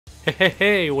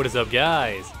Hey, what is up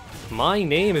guys? My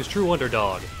name is True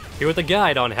Underdog, here with a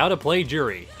guide on how to play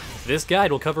Juri. This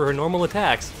guide will cover her normal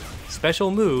attacks, special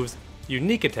moves,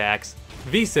 unique attacks,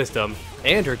 V-system,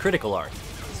 and her critical art.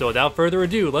 So without further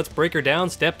ado, let's break her down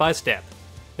step by step.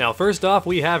 Now first off,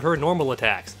 we have her normal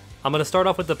attacks. I'm going to start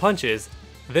off with the punches,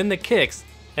 then the kicks,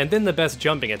 and then the best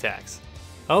jumping attacks.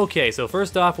 Okay, so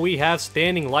first off we have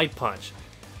Standing Light Punch.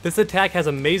 This attack has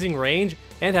amazing range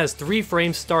and has 3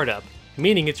 frames startup,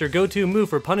 meaning it's your go-to move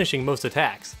for punishing most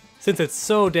attacks, since it's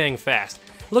so dang fast.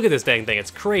 Look at this dang thing,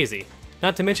 it's crazy.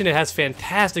 Not to mention it has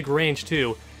fantastic range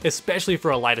too, especially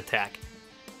for a light attack.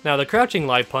 Now the Crouching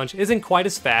Light Punch isn't quite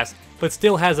as fast, but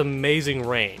still has amazing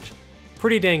range.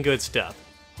 Pretty dang good stuff.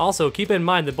 Also keep in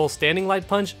mind that both Standing Light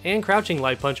Punch and Crouching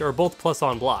Light Punch are both plus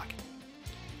on block.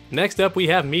 Next up we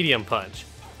have Medium Punch.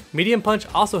 Medium Punch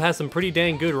also has some pretty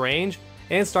dang good range,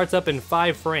 and starts up in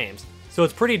 5 frames, so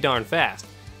it's pretty darn fast.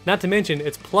 Not to mention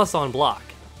it's plus on block,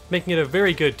 making it a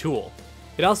very good tool.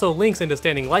 It also links into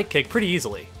Standing Light Kick pretty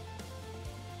easily.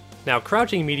 Now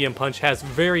Crouching Medium Punch has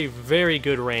very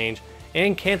good range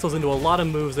and cancels into a lot of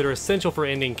moves that are essential for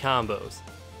ending combos.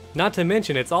 Not to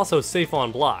mention it's also safe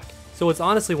on block, so it's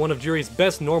honestly one of Juri's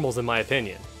best normals in my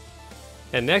opinion.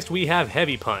 And next we have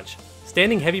Heavy Punch.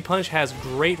 Standing Heavy Punch has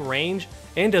great range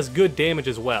and does good damage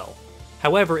as well.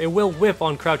 However, it will whiff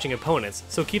on crouching opponents,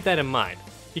 so keep that in mind.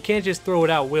 You can't just throw it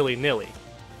out willy-nilly.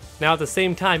 Now at the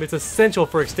same time, it's essential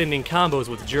for extending combos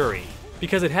with Juri,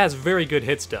 because it has very good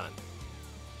hit stun.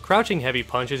 Crouching Heavy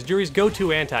Punch is Juri's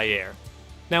go-to anti-air.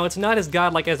 Now it's not as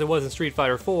godlike as it was in Street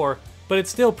Fighter 4, but it's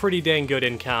still pretty dang good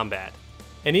in combat.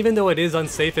 And even though it is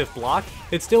unsafe if blocked,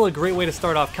 it's still a great way to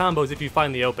start off combos if you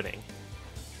find the opening.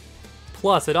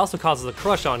 Plus, it also causes a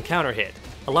crush on counter hit,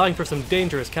 allowing for some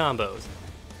dangerous combos.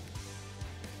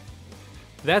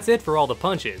 That's it for all the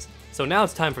punches, so now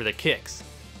it's time for the kicks.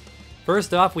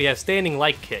 First off we have Standing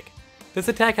Light Kick. This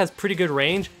attack has pretty good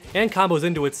range and combos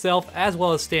into itself as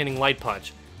well as Standing Light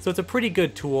Punch, so it's a pretty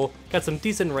good tool, got some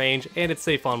decent range, and it's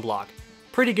safe on block.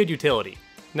 Pretty good utility.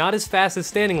 Not as fast as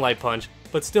Standing Light Punch,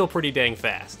 but still pretty dang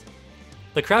fast.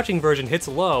 The crouching version hits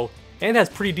low and has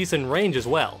pretty decent range as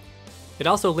well. It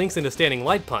also links into Standing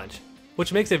Light Punch,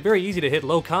 which makes it very easy to hit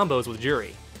low combos with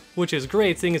Juri, which is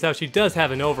great seeing as how she does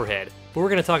have an overhead, but we're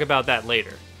going to talk about that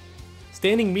later.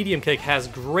 Standing Medium Kick has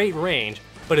great range,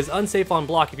 but is unsafe on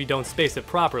block if you don't space it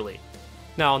properly.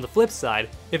 Now on the flip side,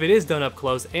 if it is done up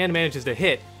close and manages to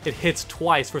hit, it hits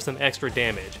twice for some extra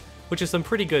damage, which is some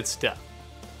pretty good stuff.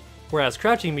 Whereas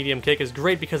Crouching Medium Kick is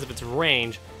great because of its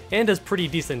range, and does pretty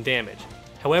decent damage.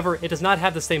 However, it does not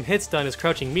have the same hit stun as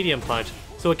Crouching Medium Punch,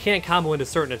 so it can't combo into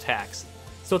certain attacks.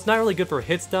 So it's not really good for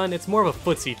hit stun, it's more of a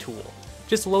footsie tool.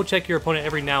 Just low check your opponent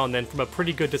every now and then from a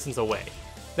pretty good distance away.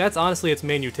 That's honestly its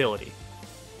main utility.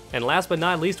 And last but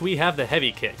not least we have the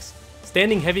Heavy Kicks.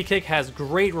 Standing Heavy Kick has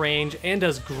great range and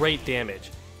does great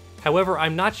damage. However,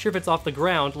 I'm not sure if it's off the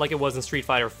ground like it was in Street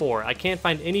Fighter 4. I can't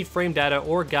find any frame data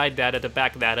or guide data to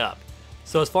back that up.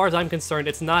 So as far as I'm concerned,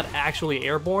 it's not actually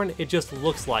airborne, it just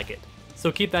looks like it.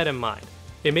 So keep that in mind.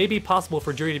 It may be possible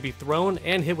for Juri to be thrown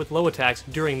and hit with low attacks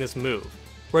during this move,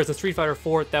 whereas in Street Fighter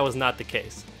 4 that was not the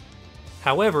case.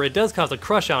 However, it does cause a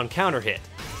crush on counter hit,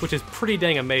 which is pretty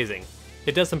dang amazing.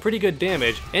 It does some pretty good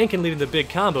damage and can lead into big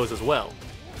combos as well.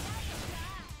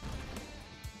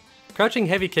 Crouching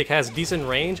Heavy Kick has decent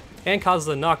range and causes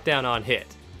a knockdown on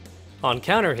hit. On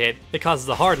counter hit, it causes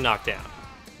a hard knockdown,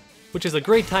 which is a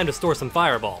great time to store some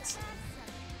fireballs.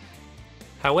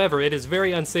 However, it is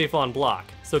very unsafe on block,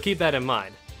 so keep that in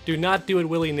mind. Do not do it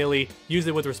willy-nilly, use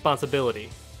it with responsibility.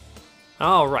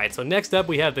 Alright, so next up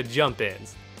we have the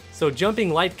jump-ins. So Jumping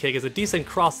Light Kick is a decent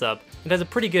cross-up and has a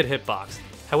pretty good hitbox.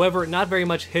 However, not very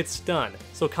much hit stun,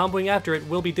 so comboing after it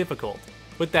will be difficult.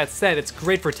 With that said, it's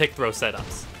great for tick throw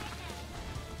setups.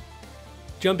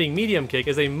 Jumping Medium Kick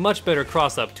is a much better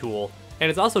cross-up tool, and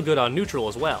it's also good on neutral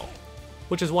as well.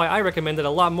 Which is why I recommend it a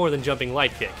lot more than Jumping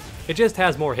Light Kick. It just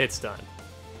has more hit stun.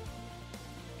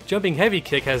 Jumping Heavy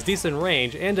Kick has decent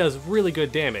range and does really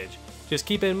good damage. Just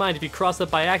keep in mind if you cross up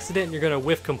by accident, you're gonna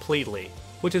whiff completely.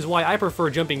 Which is why I prefer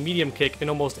Jumping Medium Kick in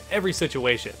almost every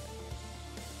situation.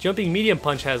 Jumping Medium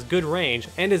Punch has good range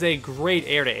and is a great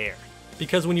air-to-air,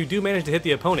 because when you do manage to hit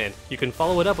the opponent, you can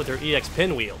follow it up with your EX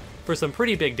Pinwheel for some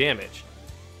pretty big damage.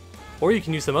 Or you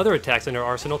can use some other attacks in her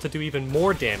arsenal to do even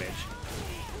more damage.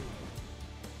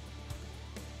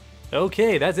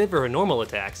 Okay, that's it for her normal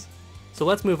attacks. So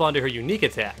let's move on to her unique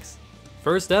attacks.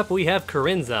 First up we have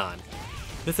Corinzon.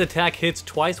 This attack hits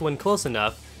twice when close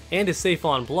enough, and is safe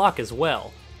on block as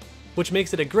well, which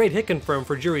makes it a great hit confirm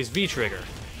for Juri's V-trigger.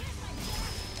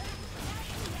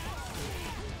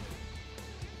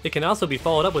 It can also be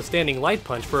followed up with standing light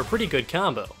punch for a pretty good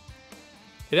combo.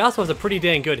 It also has a pretty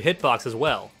dang good hitbox as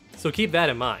well, so keep that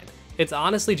in mind. It's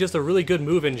honestly just a really good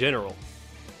move in general.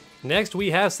 Next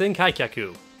we have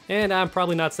Senkaikyaku, and I'm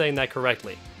probably not saying that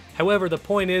correctly. However, the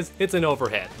point is, it's an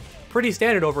overhead. Pretty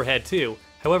standard overhead too,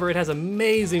 however it has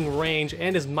amazing range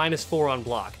and is -4 on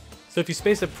block. So if you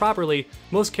space it properly,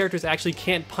 most characters actually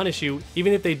can't punish you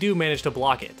even if they do manage to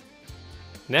block it.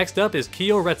 Next up is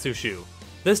Kyo-Retsushu.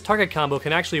 This target combo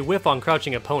can actually whiff on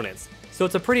crouching opponents, so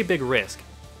it's a pretty big risk.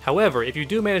 However, if you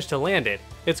do manage to land it,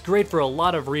 it's great for a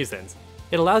lot of reasons.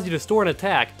 It allows you to store an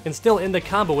attack and still end the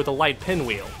combo with a light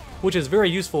pinwheel, which is very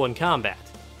useful in combat.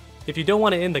 If you don't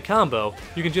want to end the combo,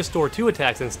 you can just store 2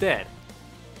 attacks instead.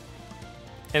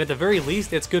 And at the very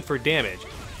least, it's good for damage,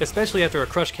 especially after a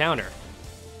crush counter.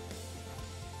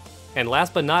 And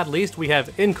last but not least, we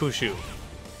have Inkushu.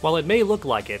 While it may look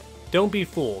like it, don't be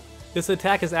fooled. This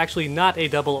attack is actually not a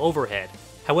double overhead.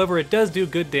 However, it does do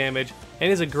good damage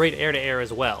and is a great air-to-air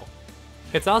as well.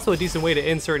 It's also a decent way to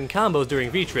end certain combos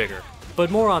during V-Trigger,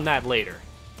 but more on that later.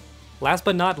 Last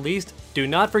but not least, do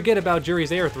not forget about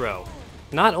Juri's air throw.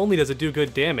 Not only does it do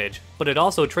good damage, but it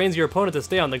also trains your opponent to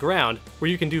stay on the ground,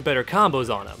 where you can do better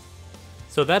combos on him.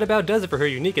 So that about does it for her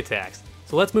unique attacks,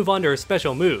 so let's move on to her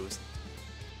special moves.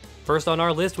 First on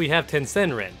our list we have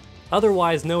Tensenrin,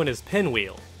 otherwise known as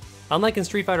Pinwheel. Unlike in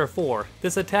Street Fighter 4,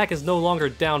 this attack is no longer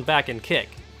down, back, and kick.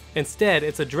 Instead,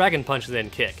 it's a Dragon Punch then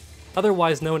kick,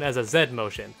 otherwise known as a Z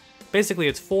motion. Basically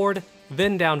it's forward,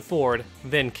 then down forward,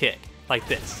 then kick, like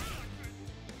this.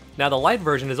 Now the light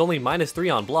version is only -3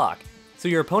 on block, so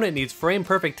your opponent needs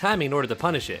frame-perfect timing in order to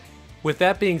punish it. With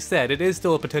that being said, it is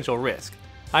still a potential risk.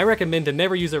 I recommend to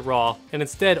never use it raw, and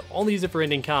instead only use it for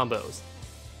ending combos.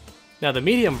 Now the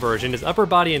medium version is upper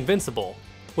body invincible,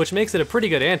 which makes it a pretty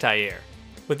good anti-air.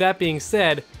 With that being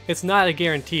said, it's not a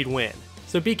guaranteed win,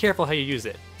 so be careful how you use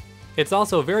it. It's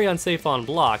also very unsafe on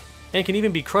block, and can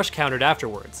even be crush countered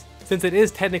afterwards, since it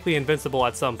is technically invincible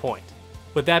at some point.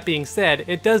 With that being said,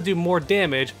 it does do more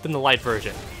damage than the light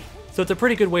version, so it's a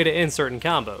pretty good way to end certain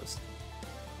combos.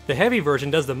 The heavy version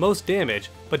does the most damage,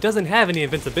 but doesn't have any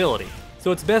invincibility,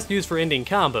 so it's best used for ending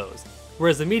combos,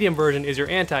 whereas the medium version is your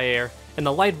anti-air, and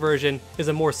the light version is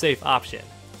a more safe option.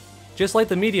 Just like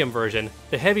the medium version,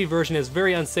 the heavy version is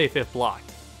very unsafe if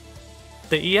blocked.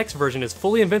 The EX version is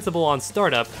fully invincible on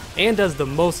startup and does the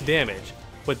most damage.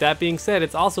 With that being said,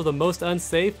 it's also the most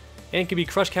unsafe and can be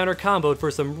crush counter comboed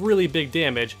for some really big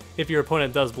damage if your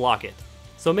opponent does block it.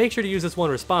 So make sure to use this one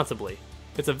responsibly.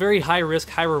 It's a very high risk,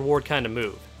 high reward kind of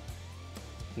move.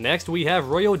 Next we have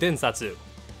Royo Densatsu.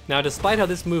 Now despite how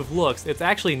this move looks, it's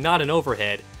actually not an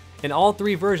overhead, and all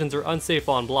 3 versions are unsafe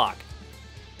on block.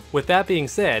 With that being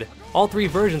said, all 3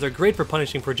 versions are great for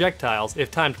punishing projectiles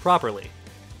if timed properly.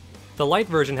 The light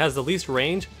version has the least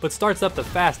range, but starts up the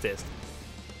fastest,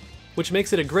 which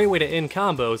makes it a great way to end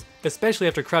combos, especially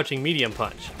after crouching medium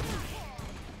punch.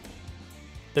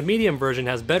 The medium version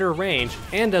has better range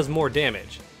and does more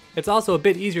damage. It's also a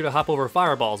bit easier to hop over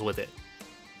fireballs with it.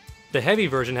 The heavy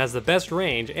version has the best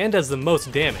range and does the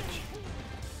most damage.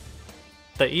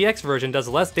 The EX version does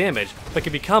less damage, but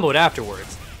can be comboed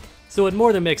afterwards, so it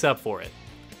more than makes up for it.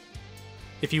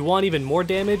 If you want even more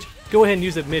damage, go ahead and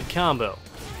use it mid-combo.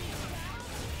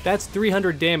 That's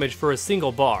 300 damage for a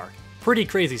single bar. Pretty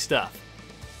crazy stuff.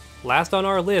 Last on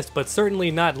our list, but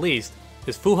certainly not least,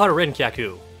 is Fuhara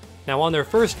Renkyaku. Now on their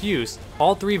first use,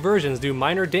 all 3 versions do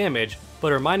minor damage,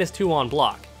 but are -2 on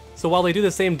block. So while they do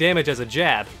the same damage as a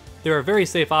jab, they're a very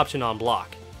safe option on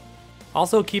block.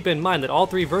 Also keep in mind that all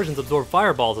 3 versions absorb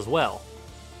fireballs as well.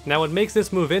 Now what makes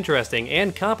this move interesting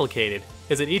and complicated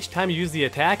is that each time you use the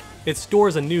attack, it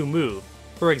stores a new move.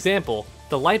 For example,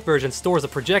 the light version stores a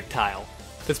projectile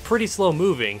that's pretty slow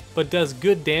moving, but does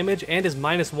good damage and is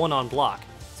 -1 on block,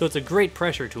 so it's a great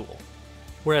pressure tool.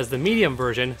 Whereas the medium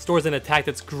version stores an attack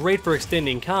that's great for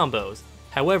extending combos,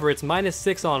 however it's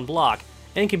 -6 on block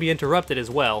and can be interrupted as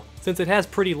well, since it has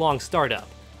pretty long startup.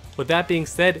 With that being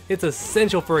said, it's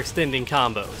essential for extending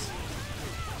combos.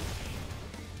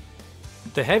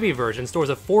 The heavy version stores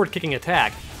a forward kicking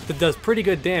attack that does pretty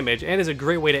good damage and is a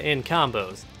great way to end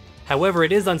combos. However,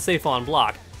 it is unsafe on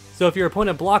block, so if your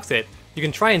opponent blocks it, you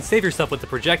can try and save yourself with the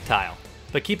projectile,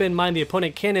 but keep in mind the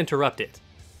opponent can interrupt it.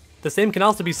 The same can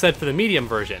also be said for the medium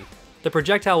version. The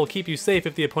projectile will keep you safe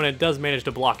if the opponent does manage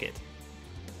to block it.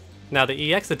 Now the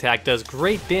EX attack does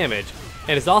great damage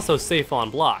and is also safe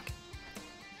on block.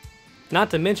 Not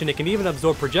to mention it can even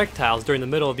absorb projectiles during the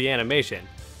middle of the animation.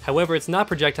 However, it's not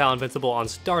projectile invincible on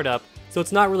startup, so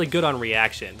it's not really good on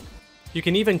reaction. You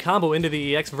can even combo into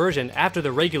the EX version after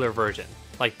the regular version,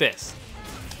 like this.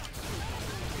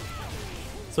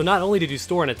 So not only did you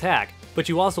store an attack, but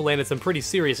you also landed some pretty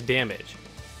serious damage.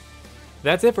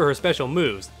 That's it for her special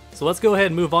moves, so let's go ahead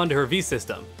and move on to her V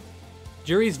system.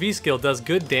 Juri's V skill does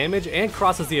good damage and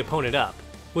crosses the opponent up,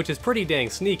 which is pretty dang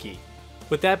sneaky.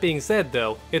 With that being said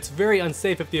though, it's very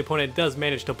unsafe if the opponent does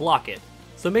manage to block it,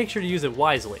 so make sure to use it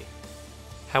wisely.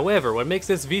 However, what makes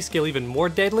this V skill even more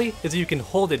deadly is that you can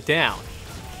hold it down.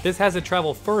 This has it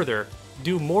travel further,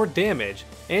 do more damage,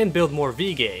 and build more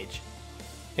V gauge.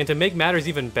 And to make matters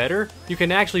even better, you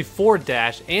can actually forward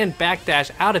dash and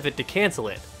backdash out of it to cancel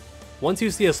it. Once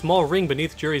you see a small ring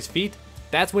beneath Juri's feet,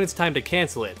 that's when it's time to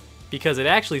cancel it, because it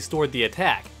actually stored the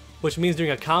attack, which means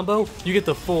during a combo, you get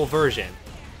the full version,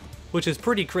 which is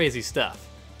pretty crazy stuff.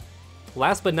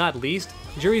 Last but not least,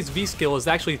 Juri's V skill is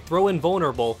actually throw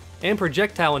invulnerable and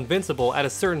projectile invincible at a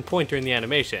certain point during the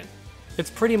animation.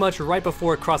 It's pretty much right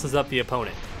before it crosses up the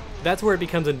opponent. That's where it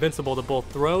becomes invincible to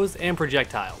both throws and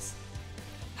projectiles.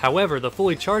 However, the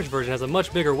fully charged version has a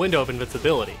much bigger window of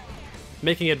invincibility,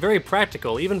 making it very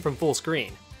practical even from full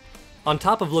screen. On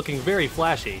top of looking very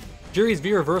flashy, Juri's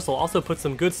V reversal also puts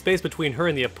some good space between her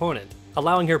and the opponent,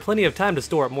 allowing her plenty of time to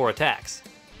store up more attacks.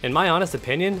 In my honest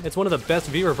opinion, it's one of the best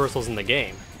V reversals in the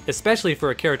game, especially for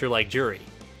a character like Juri.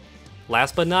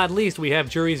 Last but not least, we have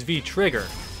Juri's V trigger.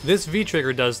 This V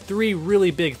trigger does 3 really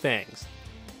big things.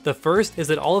 The first is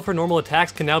that all of her normal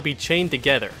attacks can now be chained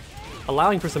together,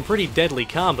 allowing for some pretty deadly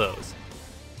combos.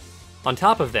 On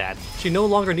top of that, she no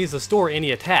longer needs to store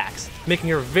any attacks, making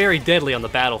her very deadly on the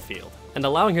battlefield, and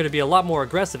allowing her to be a lot more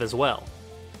aggressive as well.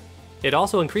 It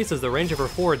also increases the range of her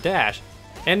forward dash,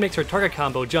 and makes her target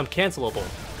combo jump cancelable.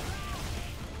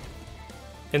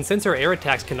 And since her air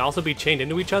attacks can also be chained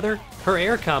into each other, her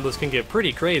air combos can get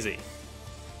pretty crazy.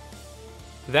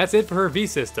 That's it for her V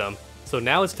system, so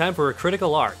now it's time for her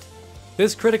critical art.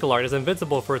 This critical art is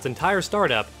invincible for its entire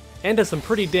startup, and does some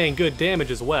pretty dang good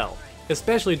damage as well,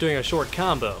 especially during a short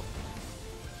combo.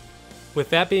 With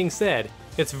that being said,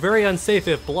 it's very unsafe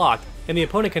if blocked, and the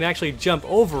opponent can actually jump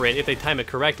over it if they time it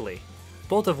correctly,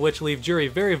 both of which leave Juri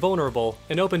very vulnerable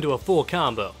and open to a full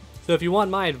combo. So if you want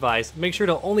my advice, make sure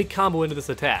to only combo into this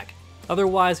attack,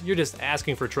 otherwise you're just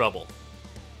asking for trouble.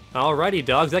 Alrighty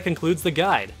dogs, that concludes the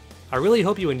guide. I really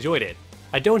hope you enjoyed it.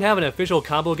 I don't have an official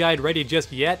combo guide ready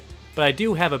just yet, but I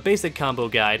do have a basic combo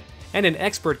guide and an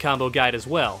expert combo guide as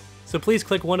well, so please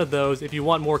click one of those if you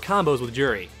want more combos with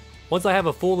Juri. Once I have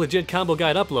a full legit combo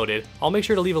guide uploaded, I'll make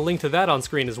sure to leave a link to that on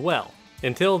screen as well.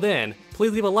 Until then,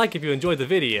 please leave a like if you enjoyed the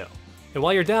video. And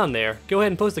while you're down there, go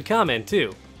ahead and post a comment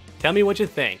too. Tell me what you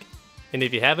think. And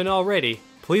if you haven't already,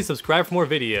 please subscribe for more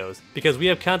videos, because we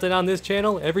have content on this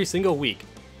channel every single week.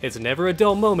 It's never a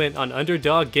dull moment on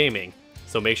Underdog Gaming.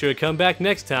 So make sure to come back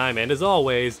next time, and as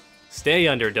always, stay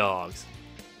underdogs.